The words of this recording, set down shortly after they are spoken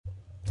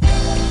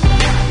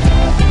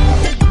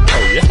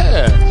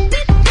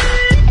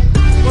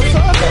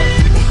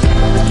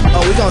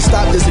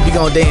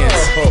gonna dance.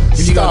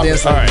 If you gonna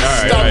dance, all right.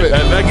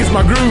 That gets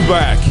my groove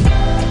back.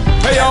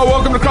 Hey, y'all,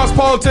 welcome to Cross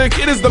Politic.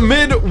 It is the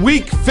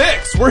midweek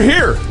fix. We're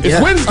here.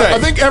 It's Wednesday. I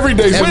think every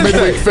day's a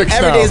midweek fix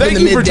now. Thank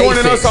you for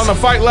joining us on the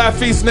Fight Laugh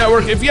Feast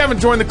Network. If you haven't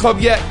joined the club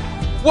yet,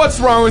 what's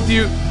wrong with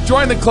you?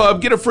 Join the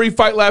club. Get a free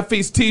Fight Laugh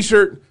Feast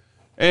t-shirt.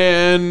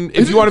 And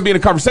if you want to be in a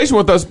conversation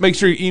with us, make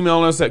sure you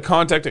email us at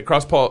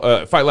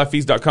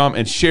contact@fightlaughfeast.com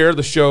and share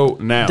the show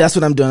now. That's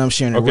what I'm doing. I'm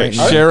sharing it right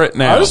now. Share it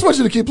now. I just want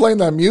you to keep playing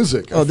that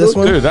music. Oh, this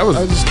one? Dude, that was...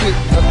 We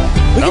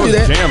can do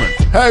that. Jamming.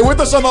 Hey, with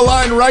us on the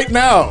line right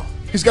now,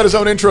 he's got his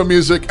own intro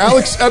music.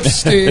 Alex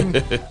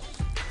Epstein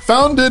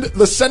founded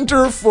the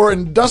Center for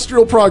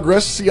Industrial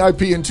Progress,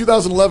 CIP, in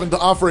 2011 to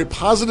offer a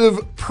positive,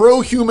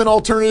 pro-human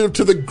alternative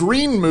to the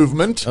green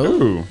movement.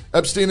 Ooh.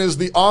 Epstein is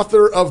the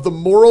author of The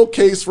Moral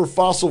Case for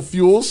Fossil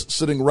Fuels,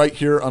 sitting right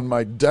here on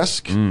my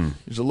desk. You're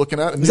looking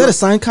at it. Is that a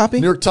signed copy?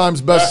 New York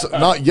Times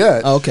not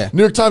yet. Oh, okay.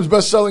 New York Times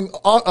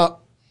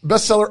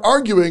bestseller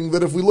arguing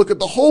that if we look at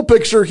the whole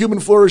picture, human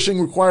flourishing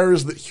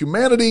requires that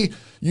humanity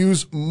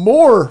use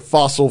more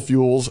fossil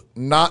fuels,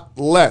 not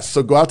less.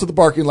 So go out to the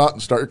parking lot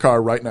and start your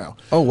car right now.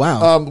 Oh,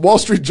 wow. Wall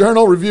Street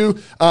Journal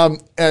reviewed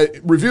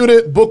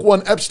it. Book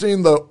won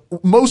Epstein the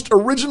Most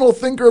Original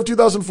Thinker of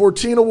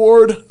 2014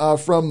 award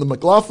from the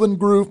McLaughlin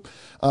Group.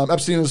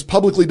 Epstein has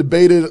publicly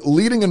debated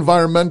leading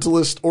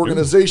environmentalist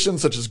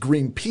organizations such as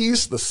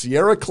Greenpeace, the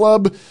Sierra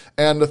Club,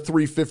 and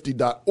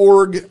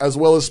 350.org, as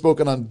well as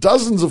spoken on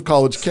dozens of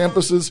college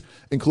campuses,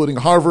 including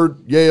Harvard,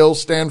 Yale,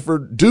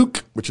 Stanford,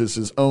 Duke, which is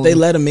his own. They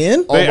let him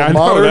in? I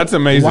know, that's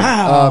amazing.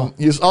 Wow.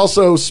 He's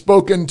also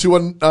spoken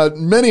to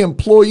many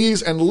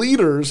employees and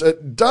leaders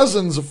at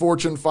dozens of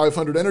Fortune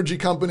 500 energy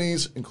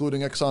companies,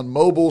 including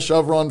ExxonMobil,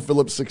 Chevron,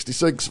 Phillips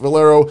 66,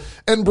 Valero,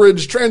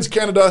 Enbridge,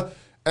 TransCanada,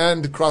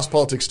 and Cross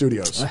Politic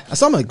Studios. I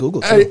saw him on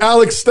Google, too. Hey,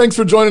 Alex, thanks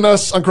for joining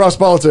us on Cross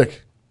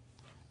Politic.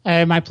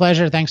 Hey, my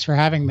pleasure. Thanks for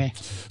having me.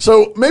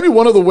 So maybe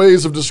one of the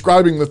ways of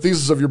describing the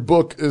thesis of your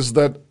book is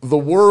that the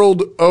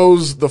world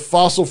owes the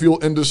fossil fuel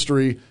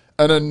industry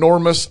an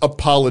enormous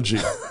apology.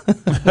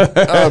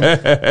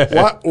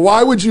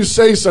 Why would you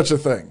say such a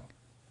thing?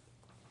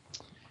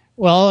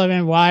 Well, I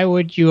mean, why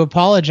would you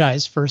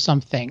apologize for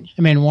something?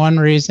 I mean, one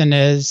reason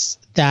is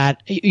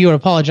that you would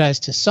apologize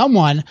to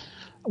someone.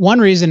 One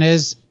reason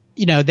is,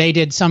 they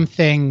did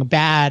something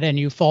bad and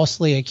you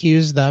falsely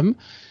accuse them.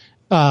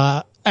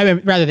 Rather,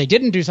 they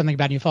didn't do something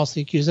bad and you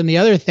falsely accuse them. The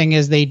other thing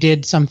is they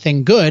did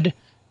something good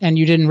and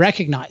you didn't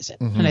recognize it.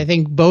 Mm-hmm. And I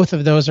think both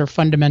of those are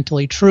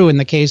fundamentally true in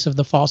the case of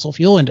the fossil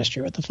fuel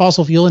industry. What the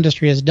fossil fuel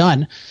industry has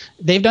done,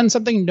 they've done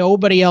something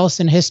nobody else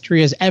in history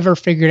has ever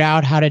figured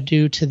out how to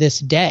do to this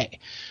day,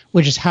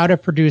 which is how to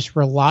produce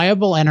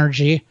reliable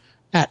energy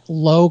at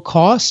low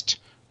cost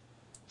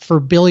for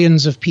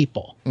billions of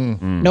people.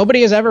 Mm-hmm.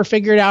 Nobody has ever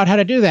figured out how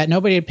to do that.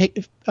 Nobody had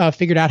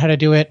figured out how to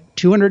do it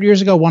 200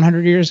 years ago,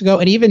 100 years ago,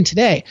 and even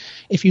today.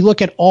 If you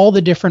look at all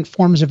the different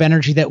forms of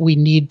energy that we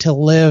need to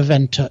live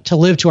and to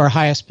live to our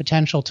highest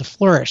potential to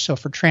flourish, so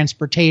for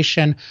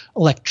transportation,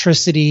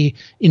 electricity,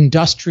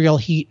 industrial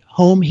heat,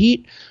 home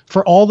heat,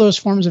 for all those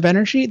forms of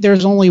energy,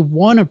 there's only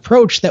one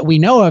approach that we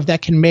know of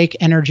that can make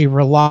energy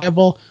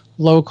reliable,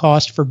 low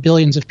cost for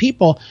billions of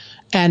people.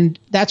 And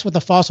that's what the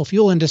fossil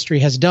fuel industry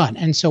has done.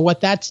 And so what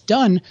that's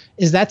done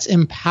is that's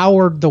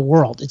empowered the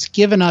world. It's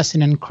given us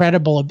an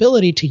incredible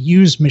ability to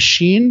use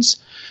machines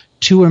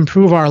to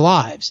improve our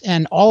lives.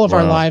 And all of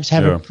our lives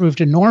have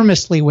improved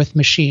enormously with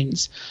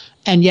machines.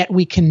 And yet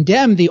we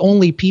condemn the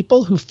only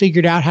people who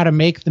figured out how to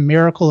make the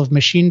miracle of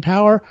machine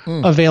power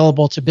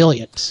available to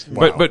billions.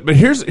 Wow. But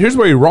here's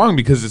where you're wrong,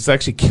 because it's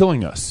actually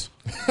killing us.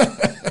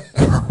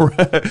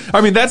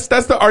 I mean, that's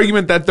the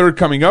argument that they're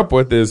coming up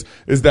with is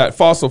that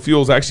fossil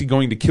fuel is actually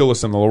going to kill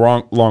us in the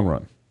long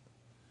run.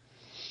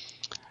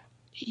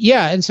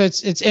 Yeah, and so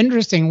it's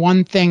interesting.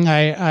 One thing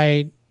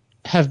I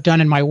have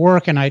done in my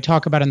work, and I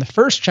talk about in the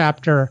first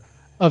chapter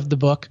of the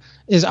book,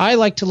 is I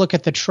like to look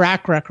at the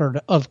track record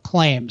of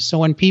claims. So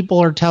when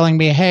people are telling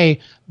me,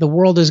 hey, the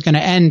world is going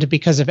to end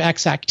because of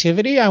X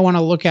activity, I want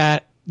to look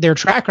at their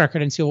track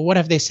record and see, well, what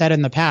have they said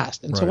in the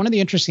past? And so one of the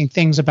interesting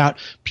things about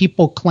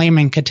people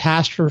claiming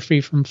catastrophe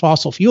from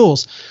fossil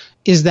fuels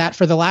is that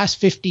for the last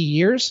 50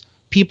 years,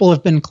 people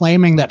have been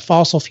claiming that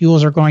fossil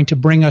fuels are going to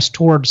bring us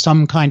towards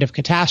some kind of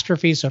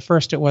catastrophe. So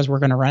first it was we're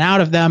going to run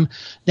out of them.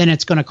 Then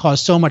it's going to cause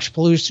so much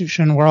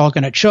pollution we're all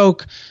going to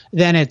choke.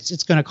 Then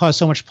it's going to cause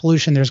so much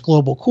pollution there's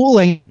global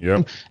cooling.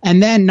 Yep.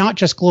 And then not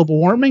just global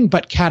warming,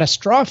 but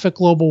catastrophic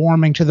global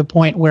warming to the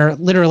point where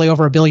literally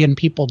over 1 billion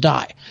people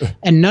die.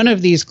 And none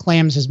of these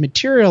claims has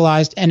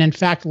materialized. And in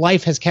fact,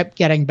 life has kept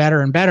getting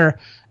better and better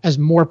as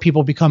more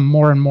people become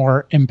more and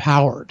more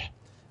empowered.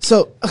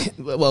 So, okay,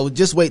 well,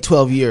 just wait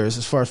 12 years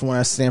as far as from when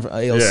I stand for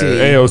AOC.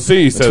 Yeah,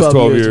 AOC says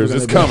 12 years.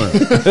 It's coming.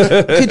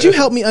 Could you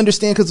help me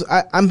understand? Because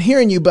I'm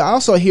hearing you, but I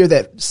also hear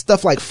that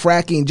stuff like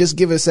fracking, just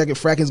give it a second,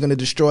 fracking is going to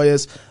destroy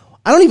us.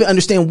 I don't even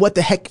understand what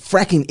the heck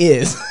fracking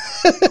is.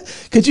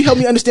 Could you help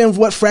me understand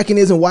what fracking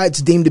is and why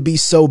it's deemed to be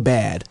so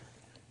bad?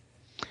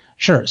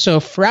 Sure. So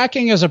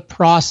fracking is a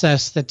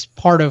process that's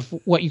part of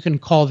what you can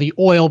call the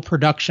oil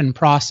production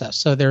process.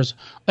 So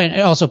and it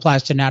also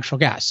applies to natural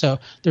gas. So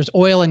there's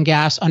oil and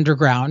gas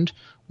underground.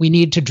 We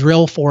need to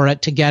drill for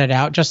it to get it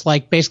out, just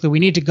like basically we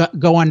need to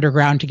go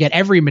underground to get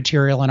every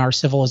material in our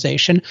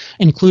civilization,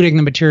 including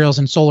the materials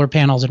in solar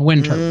panels and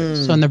wind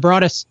turbines. So in the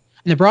broadest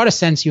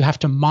sense, you have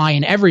to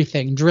mine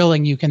everything.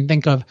 Drilling you can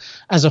think of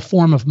as a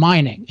form of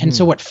mining. And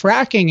so what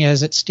fracking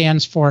is, it's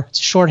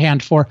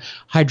shorthand for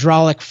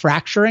hydraulic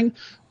fracturing,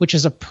 which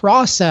is a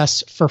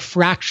process for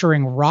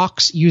fracturing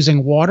rocks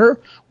using water,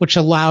 which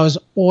allows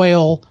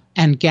oil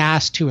and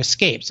gas to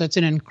escape. So it's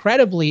an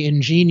incredibly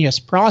ingenious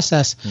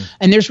process.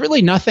 And there's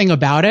really nothing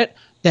about it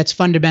that's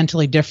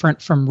fundamentally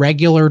different from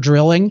regular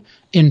drilling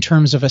in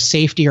terms of a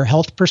safety or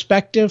health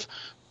perspective.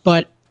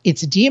 But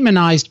it's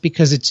demonized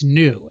because it's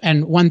new.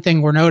 And one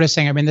thing we're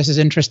noticing, I mean, this is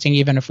interesting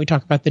even if we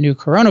talk about the new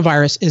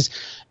coronavirus, is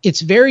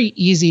it's very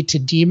easy to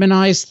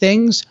demonize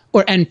things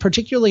and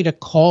particularly to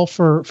call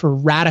for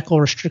radical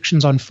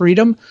restrictions on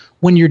freedom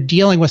when you're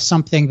dealing with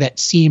something that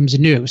seems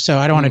new. So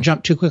I don't want to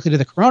jump too quickly to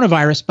the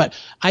coronavirus, but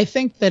I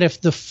think that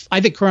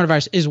I think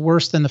coronavirus is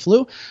worse than the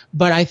flu,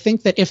 but I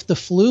think that if the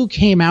flu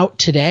came out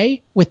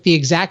today with the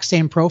exact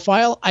same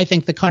profile, I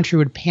think the country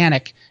would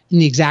panic in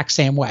the exact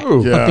same way.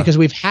 But because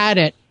we've had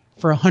it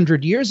for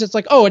 100 years, it's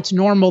like, oh, it's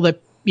normal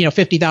that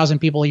 50,000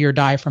 people a year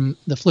die from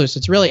the flu. So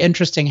it's really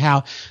interesting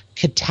how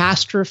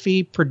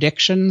catastrophe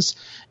predictions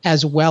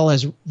as well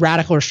as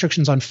radical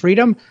restrictions on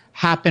freedom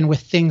happen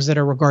with things that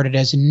are regarded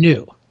as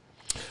new.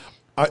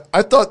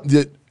 I thought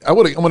that I'm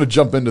going to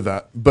jump into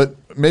that, but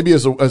maybe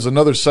as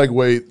another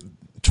segue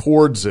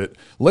towards it,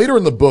 later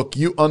in the book,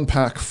 you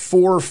unpack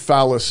 4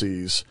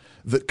 fallacies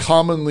that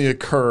commonly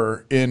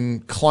occur in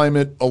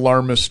climate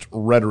alarmist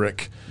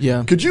rhetoric.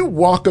 Yeah. Could you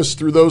walk us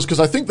through those? Because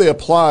I think they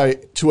apply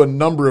to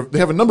they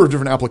have a number of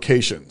different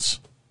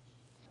applications.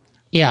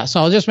 Yeah,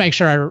 so I'll just make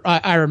sure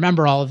I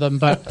remember all of them.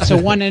 But so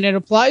one, and it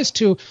applies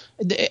to,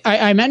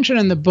 I mentioned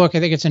in the book, I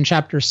think it's in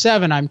chapter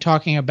 7, I'm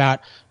talking about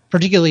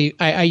particularly,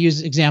 I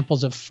use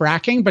examples of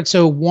fracking. But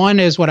so one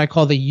is what I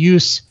call the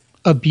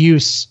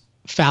use-abuse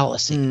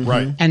fallacy.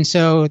 Right. And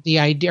so the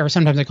idea, or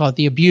sometimes I call it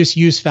the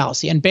abuse-use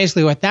fallacy. And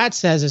basically what that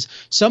says is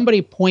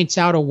somebody points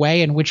out a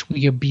way in which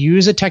we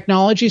abuse a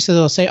technology. So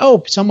they'll say,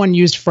 oh, someone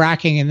used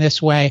fracking in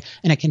this way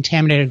and it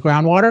contaminated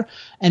groundwater.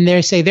 And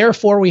they say,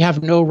 therefore, we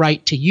have no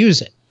right to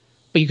use it.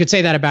 But you could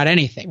say that about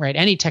anything, right?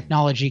 Any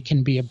technology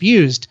can be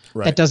abused.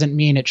 Right. That doesn't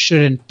mean it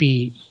shouldn't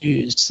be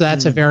used. So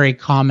that's a very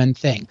common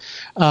thing.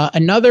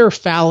 Another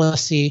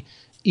fallacy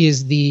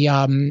is the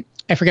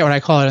I forget what I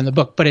call it in the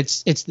book, but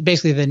it's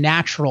basically the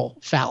natural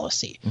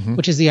fallacy,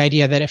 which is the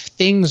idea that if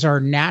things are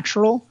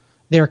natural,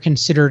 they're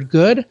considered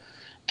good,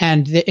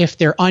 and if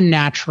they're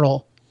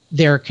unnatural,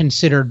 they're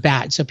considered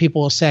bad. So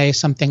people will say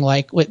something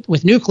like,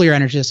 with nuclear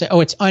energy, they'll say,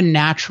 oh, it's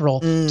unnatural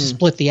to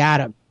split the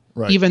atom.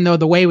 Right. Even though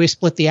the way we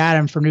split the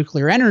atom for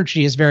nuclear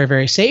energy is very,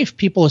 very safe,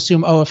 people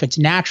assume, oh, if it's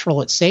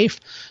natural, it's safe,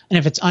 and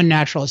if it's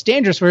unnatural, it's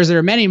dangerous, whereas there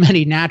are many,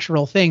 many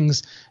natural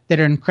things that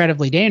are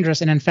incredibly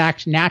dangerous. And in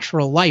fact,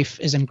 natural life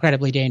is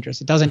incredibly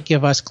dangerous. It doesn't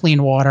give us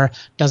clean water,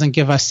 doesn't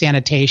give us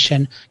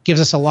sanitation,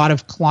 gives us a lot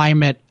of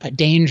climate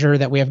danger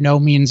that we have no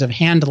means of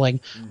handling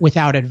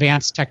without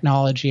advanced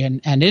technology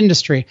and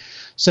industry.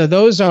 So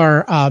those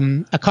are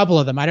a couple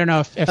of them. I don't know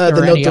if there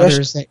are any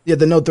others.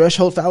 The no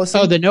threshold fallacy?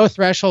 Oh, the no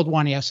threshold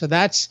one, yeah. So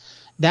that's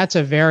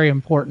a very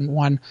important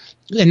one.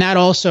 And that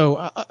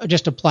also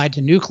just applied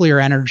to nuclear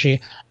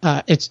energy.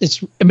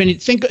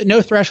 Think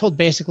no threshold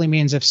basically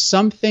means if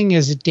something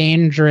is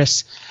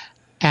dangerous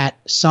at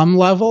some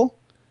level,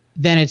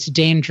 then it's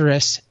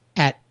dangerous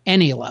at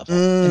any level.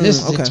 And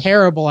this is a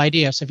terrible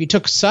idea. So if you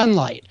took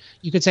sunlight,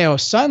 you could say, oh,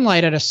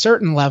 sunlight at a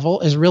certain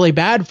level is really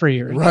bad for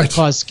you. It can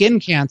cause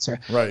skin cancer.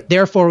 Right.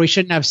 Therefore, we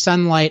shouldn't have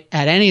sunlight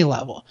at any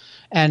level.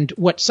 And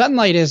what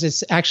sunlight is,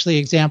 it's actually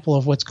an example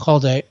of what's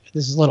called this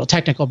is a little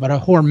technical, but a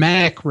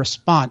hormetic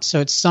response.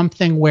 So it's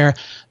something where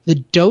the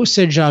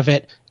dosage of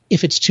it,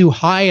 if it's too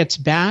high, it's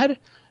bad.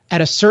 At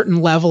a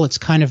certain level, it's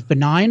kind of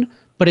benign,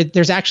 but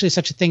there's actually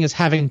such a thing as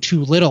having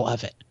too little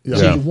of it. Yeah.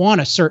 So you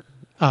want a certain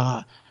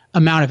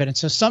amount of it. And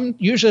so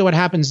usually what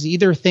happens is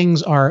either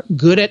things are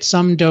good at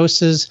some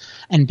doses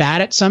and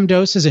bad at some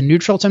doses and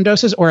neutral at some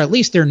doses, or at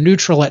least they're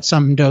neutral at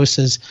some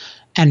doses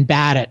and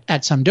bad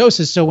at some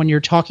doses. So when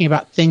you're talking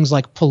about things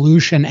like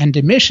pollution and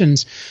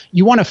emissions,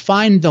 you want to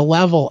find the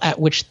level at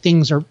which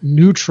things are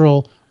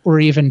neutral or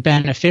even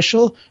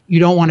beneficial.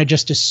 You don't want to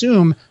just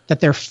assume that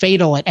they're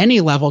fatal at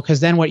any level, because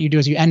then what you do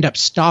is you end up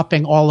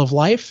stopping all of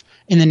life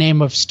in the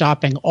name of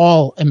stopping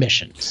all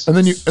emissions. And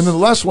then the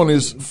last one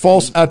is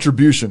false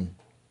attribution.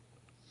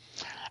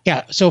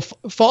 Yeah, so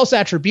false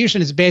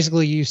attribution is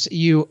basically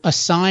you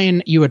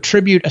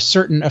attribute a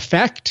certain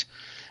effect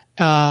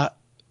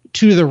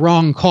to the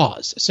wrong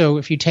cause. So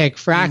if you take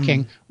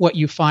fracking, what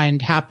you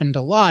find happened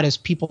a lot is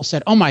people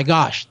said, oh my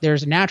gosh,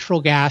 there's natural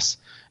gas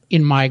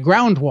in my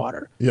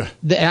groundwater. Yeah.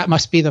 That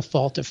must be the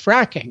fault of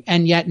fracking.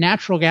 And yet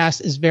natural gas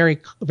is very,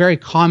 very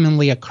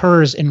commonly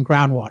occurs in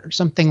groundwater.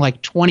 Something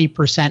like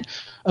 20%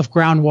 of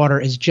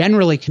groundwater is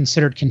generally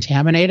considered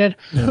contaminated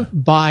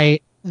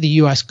by the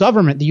U.S.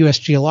 government, the U.S.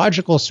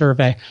 Geological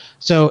Survey.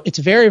 So it's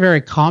very,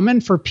 very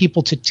common for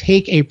people to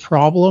take a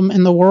problem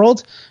in the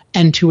world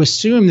and to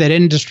assume that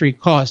industry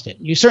caused it.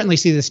 You certainly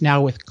see this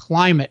now with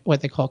climate, what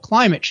they call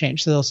climate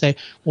change. So they'll say,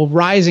 well,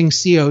 rising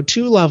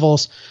CO2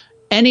 levels,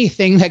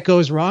 anything that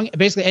goes wrong,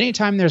 basically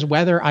anytime there's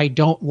weather I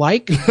don't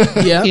like,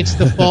 it's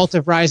the fault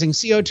of rising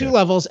CO2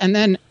 levels. And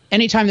then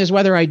anytime there's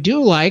weather I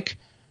do like,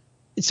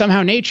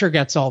 somehow nature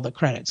gets all the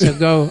credit. So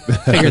go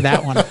figure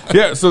that one out.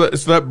 Yeah, so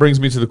that brings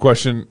me to the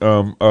question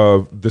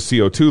of the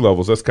CO2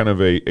 levels. That's kind of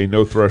a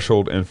no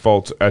threshold and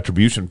false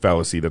attribution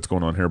fallacy that's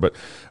going on here. But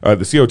the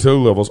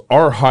CO2 levels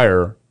are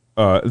higher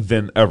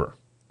than ever.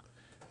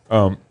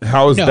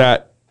 How is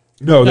that?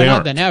 No, they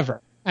aren't. Than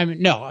ever.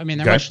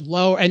 They're much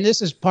lower. And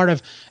this is part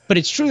of, but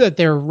it's true that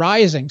they're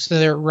rising. So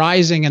they're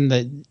rising in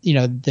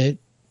the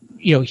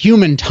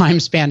human time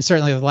span,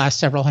 certainly the last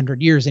several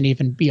hundred years and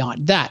even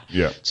beyond that.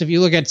 Yeah. So if you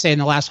look at, say, in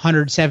the last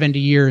 170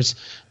 years,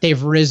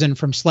 they've risen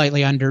from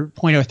slightly under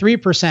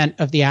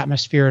 0.03% of the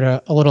atmosphere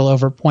to a little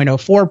over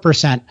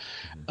 0.04%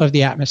 of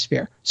the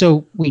atmosphere.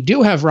 So we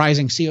do have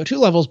rising CO2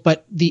 levels,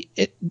 but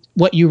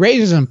what you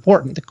raise is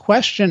important. The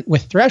question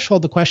with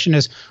threshold, the question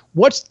is,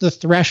 what's the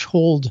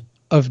threshold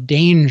of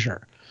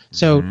danger?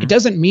 So it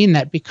doesn't mean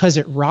that because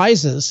it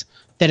rises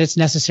that it's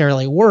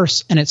necessarily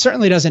worse, and it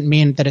certainly doesn't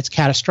mean that it's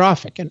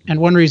catastrophic. And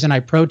one reason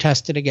I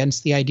protested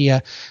against the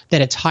idea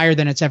that it's higher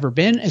than it's ever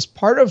been is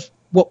part of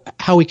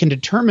how we can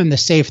determine the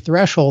safe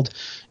threshold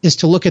is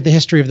to look at the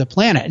history of the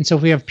planet. And so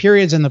if we have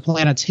periods in the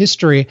planet's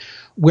history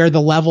where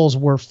the levels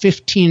were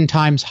 15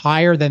 times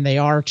higher than they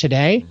are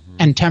today,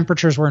 and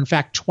temperatures were in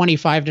fact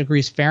 25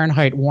 degrees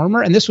Fahrenheit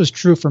warmer, and this was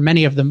true for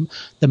many of the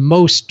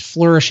most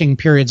flourishing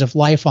periods of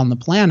life on the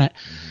planet.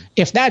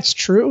 If that's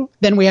true,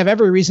 then we have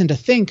every reason to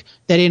think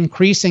that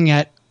increasing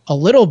it a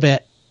little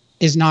bit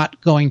is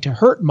not going to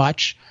hurt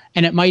much,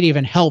 and it might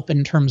even help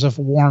in terms of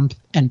warmth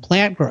and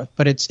plant growth.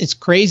 But it's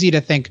crazy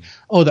to think,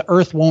 the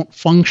Earth won't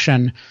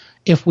function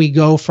if we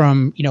go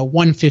from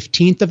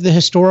 1/15 of the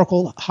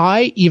historical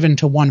high even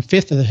to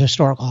 1/5 of the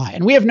historical high.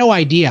 And we have no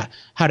idea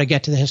how to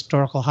get to the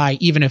historical high,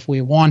 even if we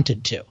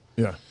wanted to.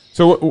 Yeah.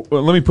 So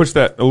let me push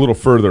that a little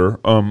further.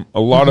 A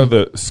lot of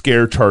the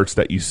scare charts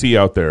that you see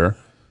out there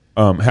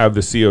have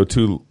the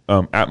CO2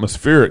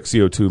 atmospheric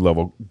CO2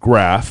 level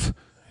graph,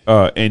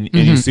 and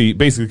you see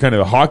basically kind of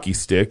the hockey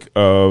stick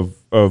of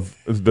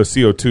the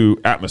CO2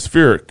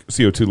 atmospheric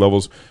CO2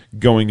 levels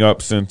going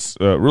up since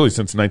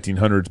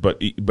 1900s,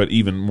 but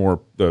even more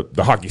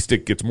the hockey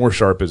stick gets more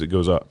sharp as it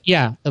goes up.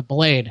 Yeah, the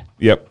blade.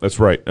 Yep, that's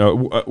right.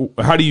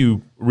 How do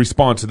you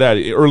respond to that?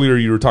 Earlier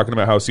you were talking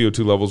about how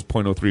CO2 levels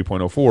 0.03,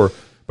 0.04,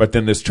 but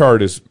then this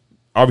chart is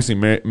obviously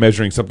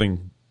measuring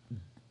something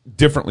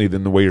differently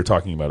than the way you're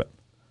talking about it.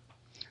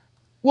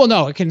 Well,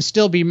 no, it can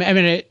still be.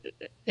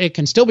 It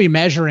can still be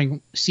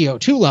measuring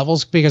CO2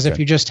 levels, because if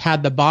you just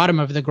had the bottom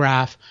of the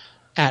graph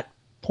at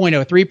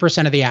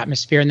 0.03% of the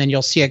atmosphere, and then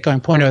you'll see it going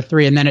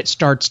 0.03, and then it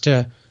starts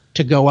to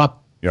go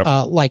up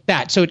like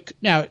that. So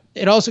now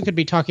it also could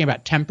be talking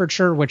about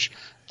temperature, which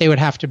they would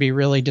have to be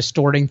really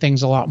distorting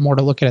things a lot more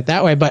to look at it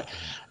that way. But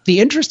the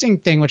interesting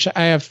thing, which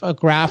I have a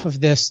graph of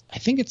this, I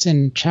think it's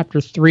in chapter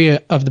 3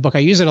 of the book. I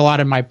use it a lot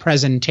in my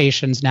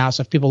presentations now.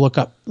 So if people look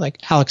up like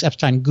Alex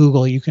Epstein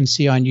Google, you can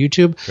see on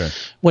YouTube. Okay.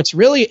 What's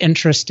really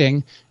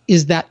interesting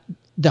is that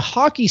the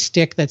hockey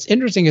stick that's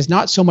interesting is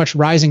not so much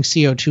rising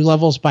CO2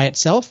 levels by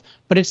itself,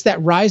 but it's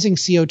that rising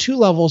CO2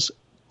 levels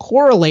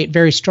correlate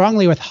very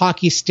strongly with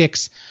hockey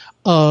sticks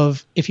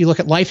of, if you look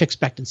at life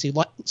expectancy.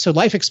 So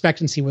life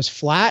expectancy was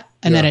flat,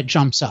 and then it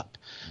jumps up.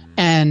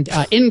 And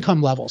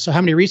income level, so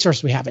how many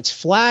resources we have, it's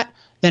flat,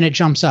 then it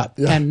jumps up.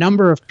 And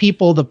number of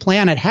people the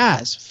planet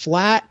has,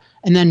 flat,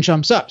 and then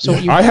jumps up. So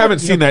I haven't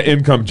seen that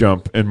income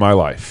jump in my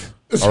life.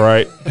 All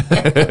right.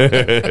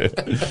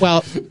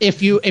 Well,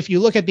 if you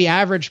look at the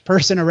average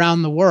person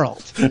around the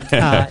world,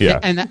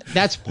 and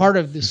that's part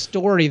of the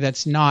story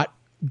that's not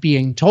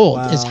being told,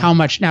 is how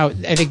much. Now,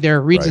 I think there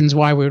are reasons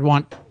why we would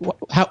want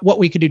what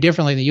we could do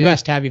differently in the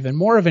U.S. to have even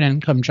more of an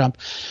income jump,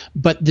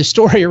 but the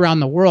story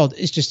around the world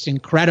is just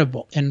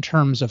incredible in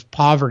terms of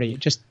poverty.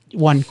 Just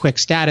one quick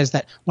stat is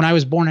that when I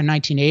was born in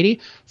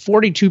 1980,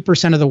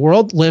 42% of the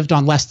world lived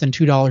on less than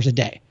 $2 a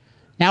day.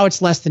 Now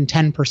it's less than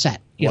 10%,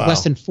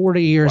 less than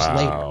 40 years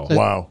later.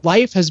 So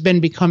life has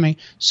been becoming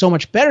so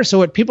much better. So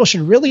what people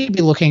should really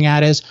be looking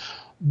at is,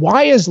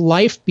 why is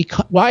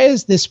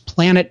this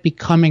planet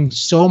becoming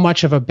so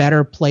much of a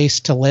better place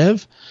to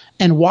live?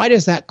 And why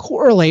does that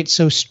correlate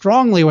so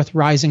strongly with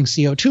rising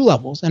CO2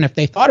 levels? And if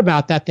they thought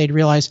about that, they'd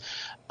realize,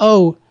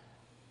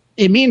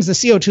 it means the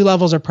CO2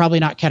 levels are probably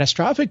not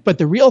catastrophic, but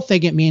the real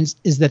thing it means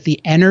is that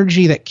the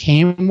energy that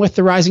came with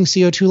the rising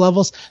CO2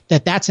 levels,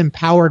 that's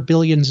empowered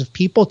billions of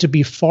people to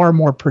be far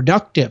more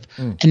productive,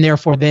 and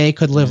therefore they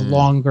could live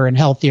longer and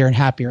healthier and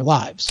happier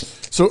lives.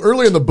 So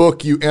early in the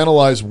book, you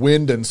analyze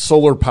wind and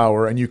solar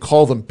power, and you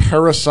call them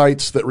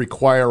parasites that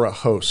require a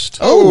host.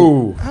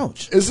 Oh,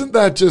 ouch. Isn't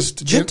that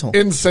just Gentle.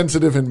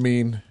 insensitive and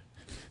mean?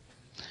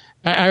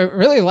 I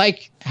really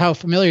like how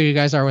familiar you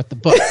guys are with the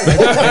book.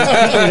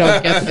 I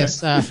don't get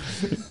this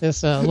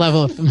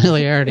level of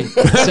familiarity.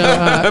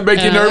 So,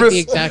 Make you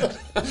nervous?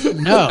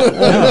 No,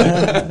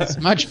 it's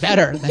much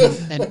better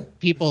than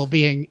people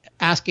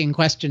asking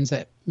questions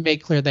that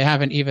make clear they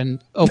haven't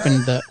even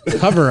opened the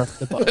cover of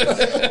the book.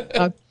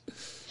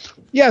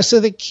 So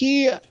the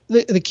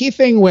key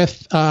thing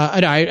with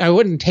I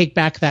wouldn't take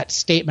back that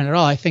statement at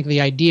all. I think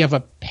the idea of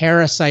a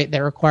parasite that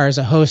requires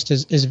a host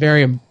is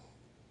very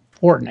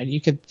important. And you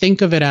could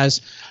think of it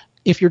as,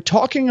 if you're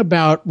talking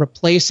about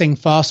replacing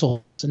fossils,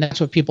 and that's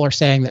what people are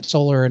saying that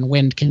solar and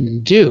wind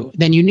can do,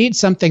 then you need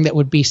something that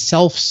would be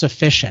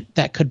self-sufficient,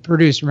 that could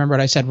produce, remember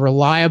what I said,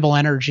 reliable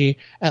energy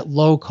at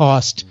low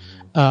cost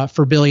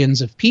for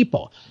billions of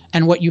people.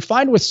 And what you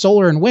find with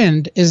solar and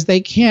wind is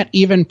they can't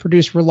even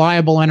produce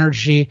reliable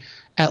energy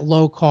at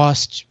low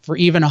cost for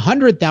even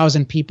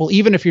 100,000 people,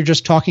 even if you're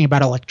just talking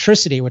about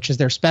electricity, which is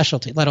their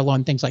specialty, let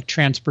alone things like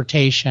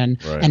transportation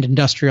and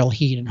industrial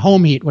heat and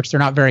home heat, which they're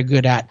not very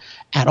good at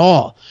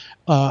all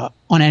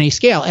on any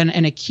scale.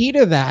 And a key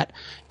to that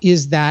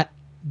is that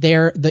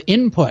the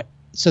input,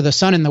 so the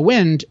sun and the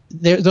wind,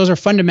 those are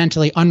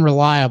fundamentally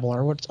unreliable,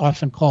 or what's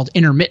often called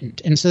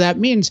intermittent. And so that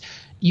means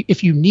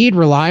if you need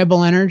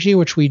reliable energy,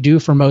 which we do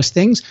for most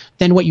things,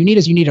 then what you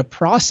need a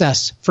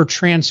process for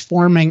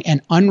transforming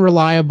an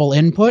unreliable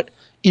input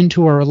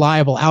into a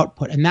reliable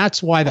output. And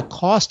that's why the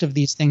cost of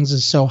these things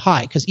is so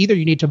high, because either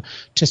you need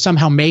to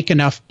somehow make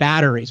enough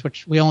batteries,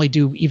 which we only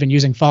do even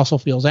using fossil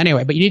fuels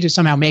anyway, but you need to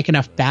somehow make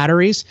enough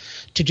batteries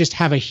to just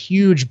have a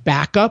huge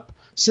backup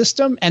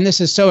system. And this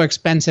is so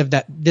expensive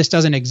that this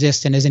doesn't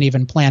exist and isn't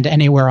even planned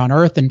anywhere on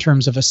Earth in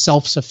terms of a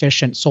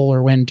self-sufficient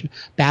solar wind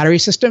battery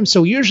system.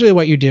 So usually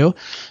what you do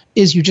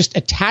is you just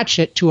attach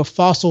it to a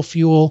fossil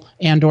fuel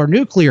and or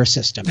nuclear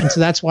system. And so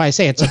that's why I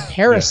say it's a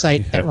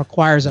parasite that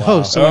requires a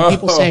host. So when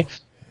people say,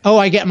 oh,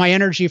 I get my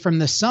energy from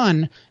the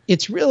sun,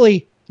 it's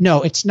really,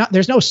 no, it's not.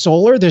 There's no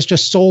solar. There's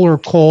just solar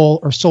coal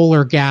or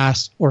solar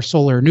gas or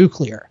solar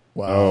nuclear.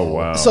 Wow. Oh,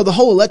 wow. So the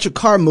whole electric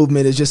car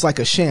movement is just like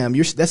a sham.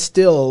 That's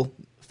still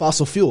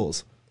fossil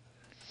fuels.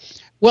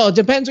 Well, it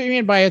depends what you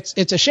mean by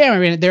it's a sham. I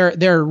mean,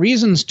 there are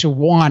reasons to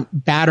want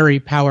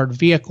battery-powered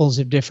vehicles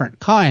of different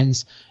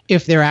kinds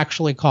if they're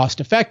actually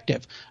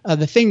cost-effective.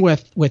 The thing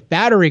with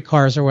battery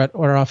cars, or what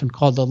are often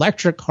called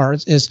electric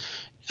cars, is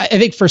I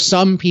think for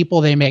some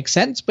people they make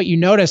sense, but you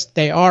notice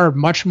they are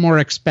much more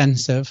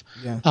expensive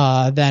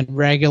than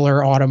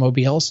regular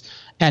automobiles.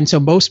 And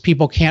so most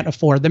people can't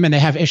afford them, and they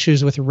have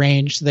issues with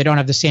range, so they don't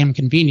have the same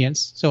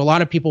convenience. So a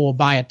lot of people will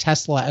buy a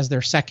Tesla as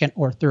their second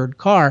or third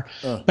car.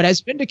 But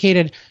as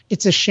indicated,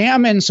 it's a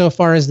sham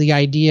insofar as the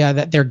idea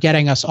that they're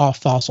getting us off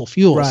fossil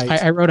fuels.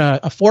 Right. I wrote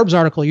a Forbes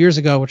article years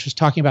ago, which was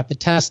talking about the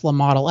Tesla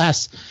Model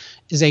S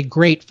is a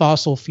great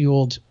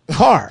fossil-fueled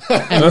car.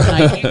 And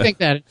I do think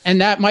that,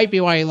 and that might be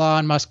why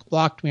Elon Musk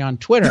blocked me on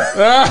Twitter.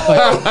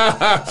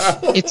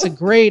 But it's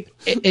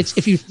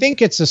if you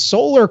think it's a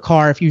solar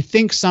car, if you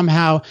think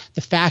somehow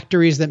the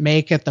factories that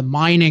make it, the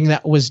mining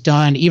that was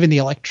done, even the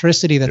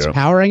electricity that's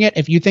powering it,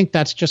 if you think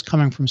that's just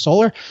coming from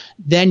solar,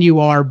 then you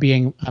are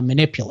being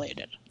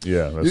manipulated.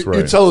 Yeah, that's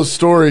You tell a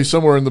story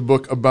somewhere in the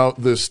book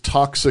about this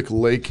toxic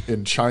lake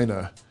in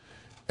China.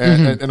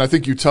 And I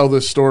think you tell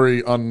this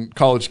story on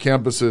college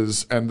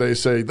campuses, and they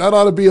say, that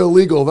ought to be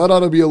illegal, that ought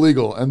to be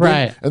illegal. And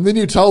then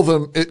you tell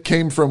them it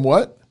came from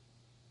what?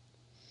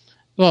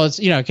 Well,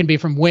 it can be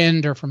from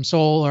wind or from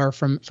solar or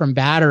from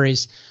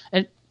batteries.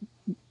 And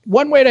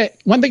one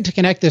thing to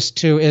connect this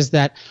to is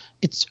that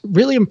it's a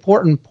really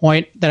important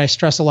point that I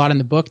stress a lot in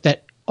the book,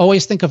 that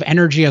always think of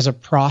energy as a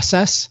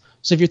process.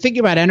 So if you're thinking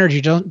about energy,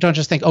 don't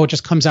just think, oh, it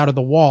just comes out of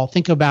the wall.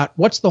 Think about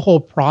what's the whole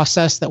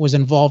process that was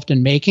involved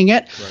in making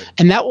it. Right.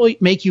 And that will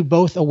make you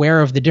both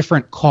aware of the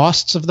different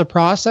costs of the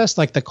process,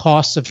 like the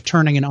costs of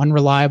turning an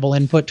unreliable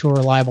input to a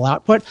reliable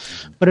output.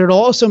 But it'll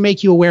also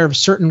make you aware of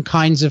certain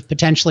kinds of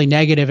potentially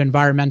negative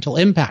environmental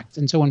impacts.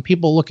 And so when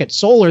people look at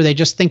solar, they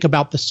just think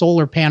about the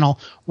solar panel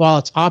while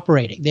it's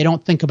operating. They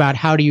don't think about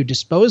how do you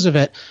dispose of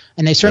it.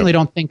 And they certainly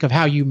don't think of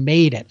how you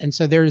made it. And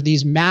so there are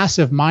these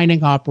massive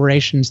mining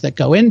operations that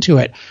go into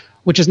it,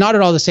 which is not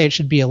at all to say it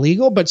should be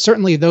illegal, but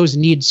certainly those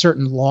need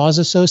certain laws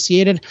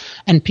associated.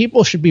 And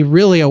people should be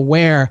really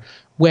aware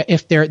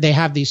if they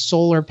have these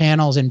solar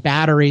panels and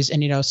batteries,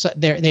 and so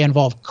they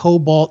involve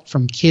cobalt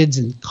from kids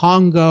in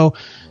Congo.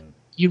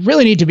 You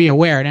really need to be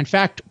aware. And in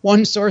fact,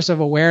 one source of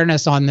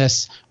awareness on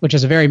this, which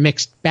is a very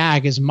mixed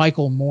bag, is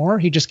Michael Moore.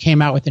 He just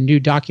came out with a new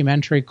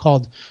documentary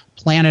called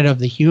Planet of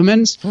the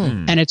Humans.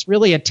 And it's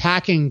really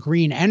attacking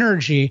green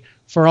energy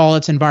for all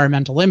its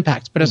environmental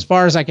impacts. But as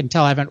far as I can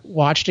tell, I haven't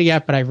watched it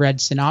yet, but I've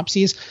read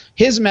synopses.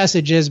 His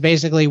message is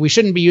basically we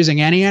shouldn't be using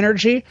any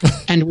energy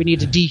and we need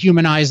to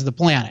dehumanize the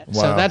planet.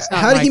 Wow. So that's not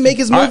How did he make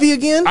his movie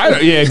again?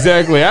 Yeah,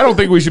 exactly. I don't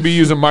think we should be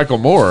using Michael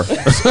Moore.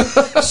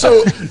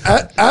 So,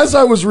 as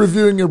I was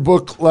reviewing your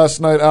book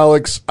last night,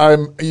 Alex,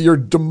 you're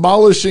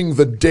demolishing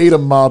the data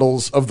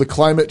models of the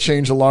climate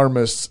change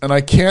alarmists, and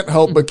I can't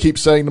help but keep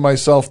saying to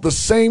myself, the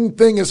same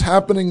thing is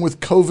happening with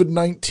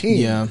COVID-19.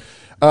 Yeah.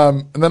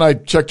 And then I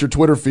checked your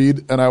Twitter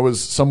feed, and I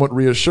was somewhat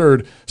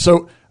reassured.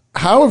 So,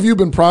 how have you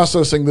been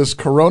processing this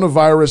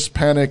coronavirus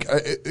panic?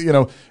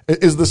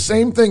 Is the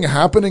same thing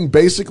happening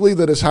basically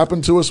that has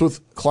happened to us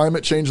with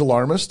climate change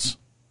alarmists?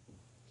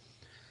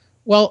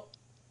 Well,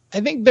 I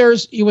think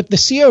there's with the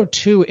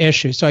CO2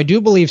 issue. So I do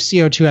believe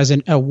CO2 has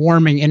a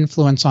warming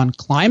influence on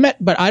climate,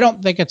 but I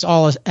don't think it's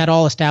at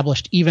all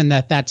established even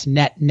that's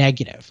net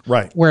negative.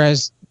 Right.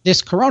 Whereas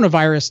this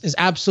coronavirus is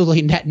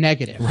absolutely net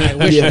negative. I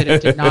wish that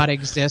it did not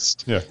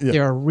exist. Yeah.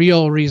 There are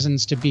real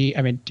reasons to be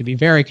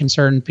very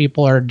concerned.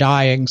 People are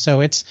dying.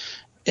 So it's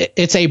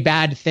a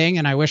bad thing.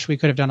 And I wish we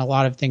could have done a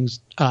lot of things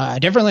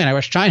differently. And I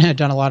wish China had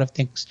done a lot of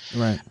things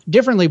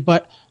differently.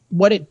 But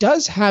what it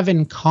does have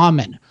in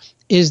common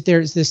is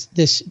there's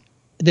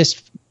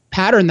this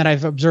pattern that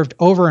I've observed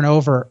over and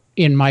over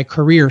in my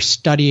career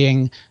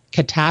studying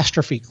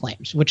catastrophe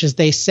claims, which is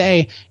they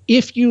say,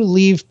 if you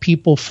leave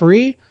people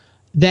free,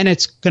 then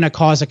it's going to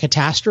cause a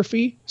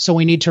catastrophe. So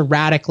we need to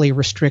radically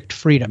restrict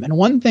freedom. And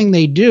one thing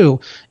they do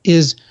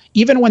is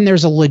even when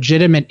there's a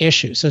legitimate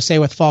issue, so say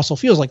with fossil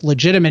fuels, like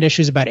legitimate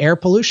issues about air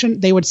pollution,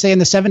 they would say in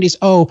the 70s,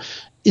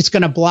 it's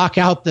going to block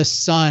out the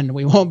sun.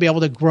 We won't be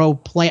able to grow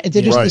plants.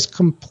 It's just this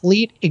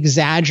complete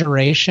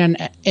exaggeration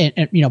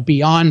and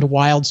beyond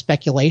wild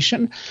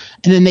speculation.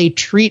 And then they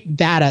treat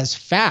that as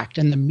fact.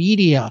 And the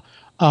media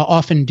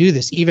often do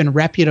this, even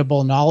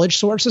reputable knowledge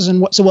sources.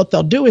 And what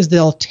they'll do is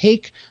they'll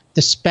take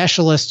the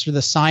specialists or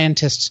the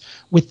scientists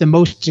with the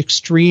most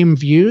extreme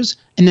views,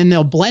 and then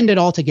they'll blend it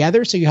all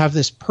together. So you have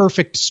this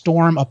perfect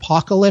storm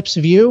apocalypse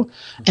view.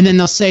 And then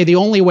they'll say the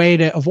only way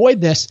to avoid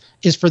this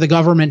is for the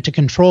government to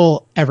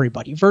control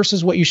everybody,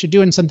 versus what you should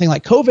do in something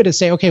like COVID is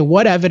say, okay,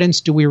 what evidence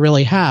do we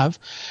really have?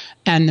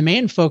 And the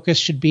main focus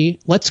should be,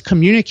 let's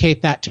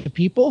communicate that to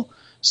people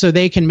so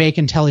they can make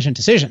intelligent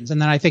decisions.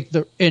 And then I think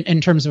in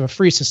terms of a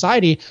free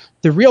society,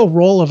 the real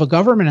role of a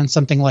government in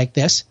something like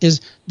this is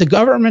the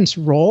government's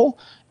role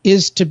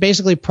is to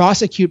basically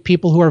prosecute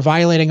people who are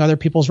violating other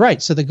people's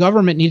rights. So the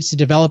government needs to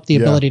develop the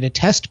ability to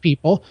test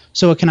people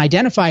so it can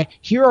identify,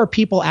 here are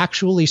people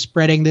actually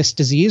spreading this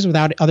disease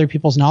without other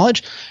people's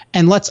knowledge,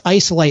 and let's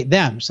isolate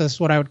them. So this is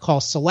what I would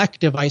call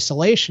selective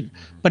isolation.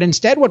 But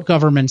instead what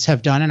governments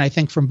have done, and I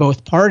think from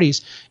both parties,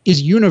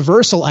 is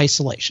universal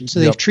isolation. So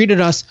they've treated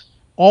us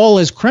all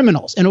as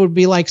criminals. And it would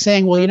be like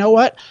saying, well, you know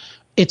what?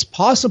 It's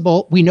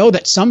possible. We know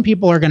that some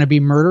people are going to be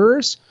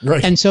murderers.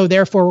 Right. And so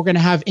therefore we're going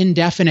to have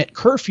indefinite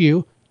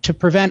curfew to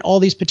prevent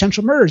all these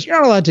potential murders. You're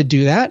not allowed to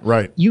do that.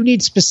 Right. You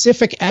need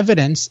specific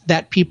evidence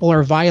that people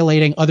are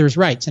violating others'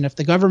 rights. And if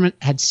the government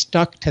had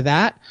stuck to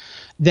that,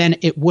 then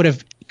it would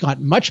have got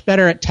much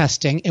better at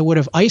testing. It would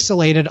have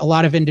isolated a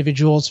lot of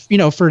individuals,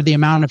 for the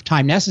amount of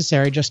time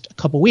necessary, just a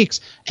couple weeks,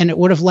 and it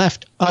would have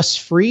left us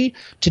free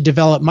to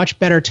develop much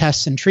better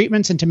tests and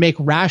treatments and to make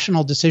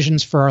rational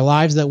decisions for our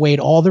lives that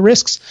weighed all the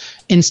risks,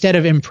 instead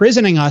of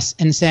imprisoning us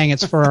and saying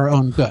it's for our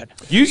own good.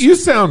 You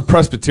sound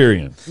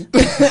Presbyterian.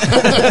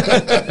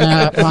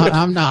 Well,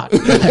 I'm not.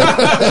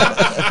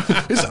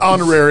 It's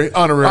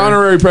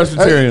honorary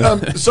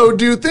Presbyterian. So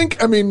do you think,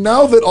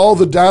 now that all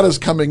the data is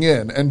coming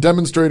in and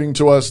demonstrating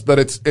to us that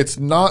it's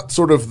not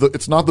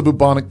it's not the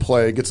bubonic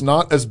plague, it's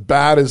not as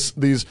bad as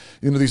these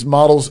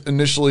models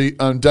initially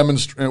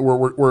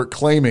were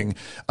claiming,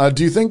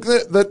 do you think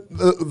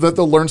that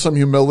they'll learn some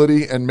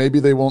humility and maybe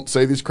they won't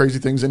say these crazy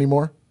things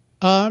anymore?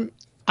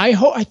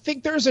 I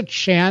think there's a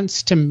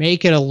chance to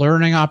make it a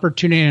learning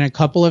opportunity in a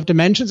couple of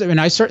dimensions.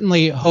 I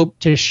certainly hope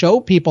to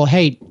show people,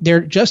 hey,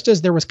 just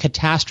as there was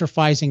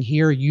catastrophizing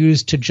here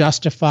used to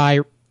justify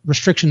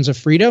restrictions of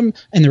freedom,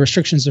 and the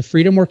restrictions of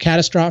freedom were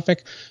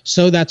catastrophic,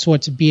 so that's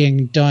what's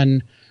being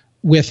done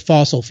with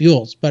fossil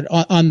fuels. But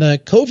on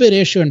the COVID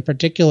issue in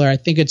particular, I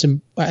think it's,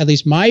 at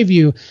least my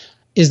view,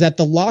 is that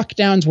the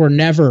lockdowns were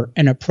never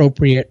an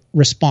appropriate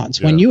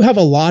response. When you have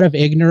a lot of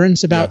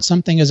ignorance about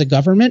something as a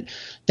government,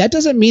 that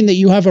doesn't mean that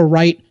you have a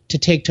right to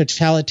take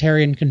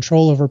totalitarian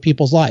control over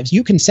people's lives.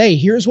 You can say,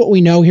 here's what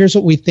we know, here's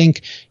what we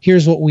think,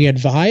 here's what we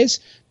advise,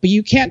 but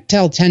you can't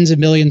tell tens of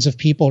millions of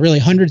people, really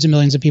hundreds of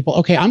millions of people,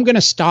 okay, I'm going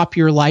to stop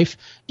your life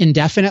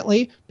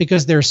indefinitely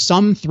because there's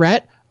some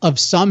threat of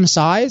some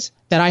size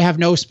that I have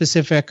no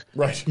specific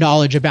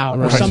knowledge about.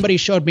 Or somebody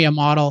showed me a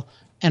model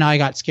and I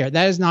got scared.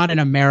 That is not an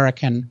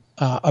American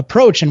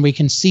approach, and we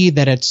can see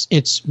that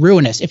it's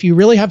ruinous. If you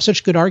really have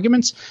such good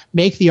arguments,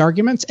 make the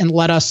arguments and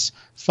let us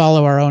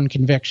follow our own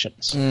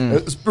convictions.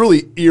 It's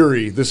really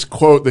eerie, this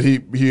quote that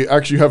he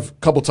actually have a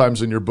couple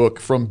times in your book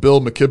from Bill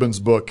McKibben's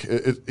book.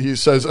 He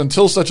says,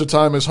 until such a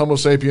time as Homo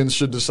sapiens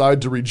should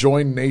decide to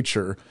rejoin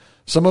nature,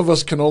 Some of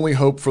us can only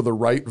hope for the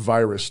right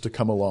virus to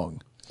come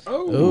along.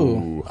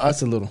 Ooh,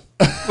 that's a little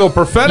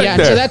prophetic Yeah,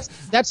 there. so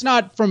that's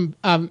not from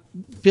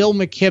Bill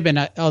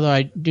McKibben, although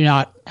I do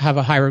not have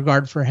a high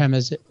regard for him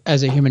as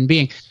a human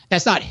being.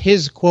 That's not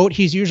his quote.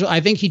 I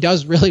think he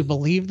does really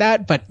believe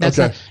that, but that's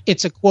Okay. not,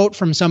 it's a quote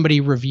from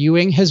somebody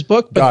reviewing his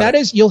book. But Got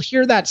it. you'll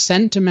hear that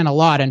sentiment a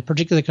lot, and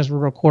particularly because we're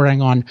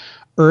recording on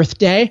Earth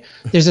Day,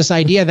 there's this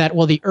idea that,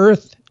 well, the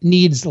Earth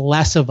needs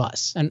less of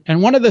us.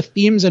 And one of the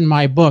themes in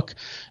my book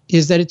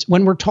is that it's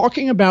when we're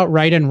talking about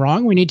right and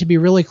wrong, we need to be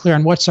really clear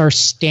on what's our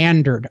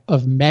standard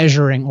of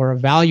measuring or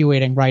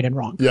evaluating right and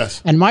wrong.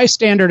 Yes. And my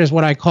standard is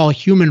what I call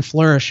human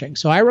flourishing.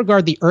 So I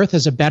regard the Earth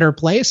as a better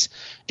place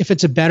if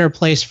it's a better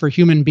place for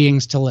human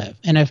beings to live.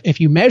 And if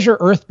you measure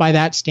Earth by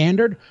that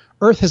standard,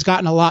 Earth has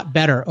gotten a lot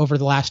better over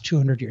the last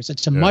 200 years.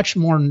 It's a much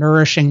more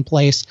nourishing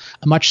place,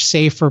 a much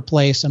safer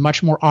place, a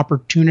much more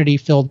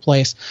opportunity-filled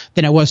place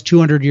than it was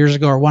 200 years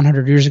ago or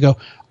 100 years ago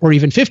or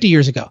even 50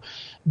 years ago.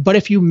 But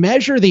if you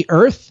measure the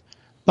Earth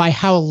by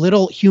how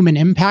little human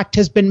impact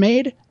has been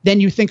made, then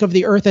you think of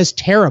the Earth as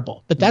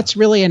terrible. But that's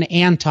really an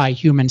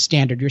anti-human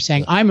standard. You're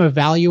saying, I'm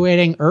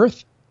evaluating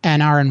Earth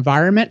and our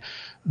environment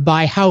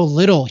by how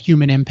little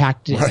human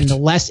impact it is, and the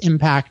less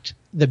impact,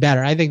 the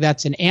better. I think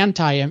that's an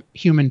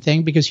anti-human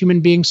thing because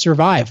human beings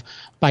survive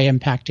by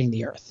impacting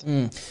the Earth.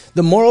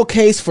 the moral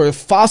case for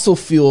fossil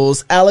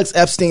fuels. Alex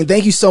Epstein,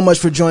 thank you so much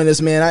for joining us,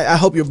 man. I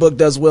hope your book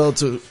does well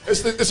too.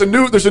 There's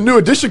a new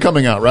edition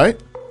coming out, right?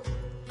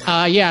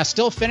 Yeah,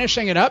 still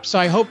finishing it up. So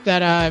I hope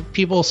that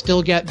people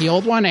still get the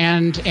old one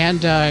and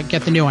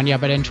get the new one. Yeah,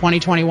 but in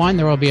 2021,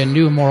 there will be a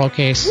new moral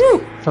case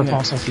for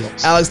fossil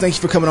fuels. Alex, thank you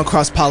for coming on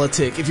Cross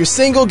Politic. If you're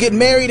single, get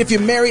married. If you're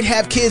married,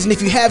 have kids. And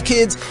if you have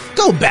kids,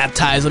 go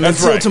baptize them. That's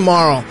Until right.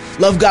 tomorrow,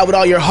 love God with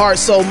all your heart,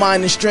 soul,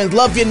 mind, and strength.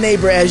 Love your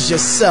neighbor as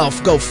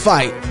yourself. Go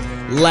fight,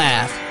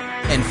 laugh,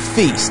 and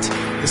feast.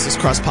 This is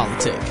Cross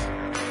Politic.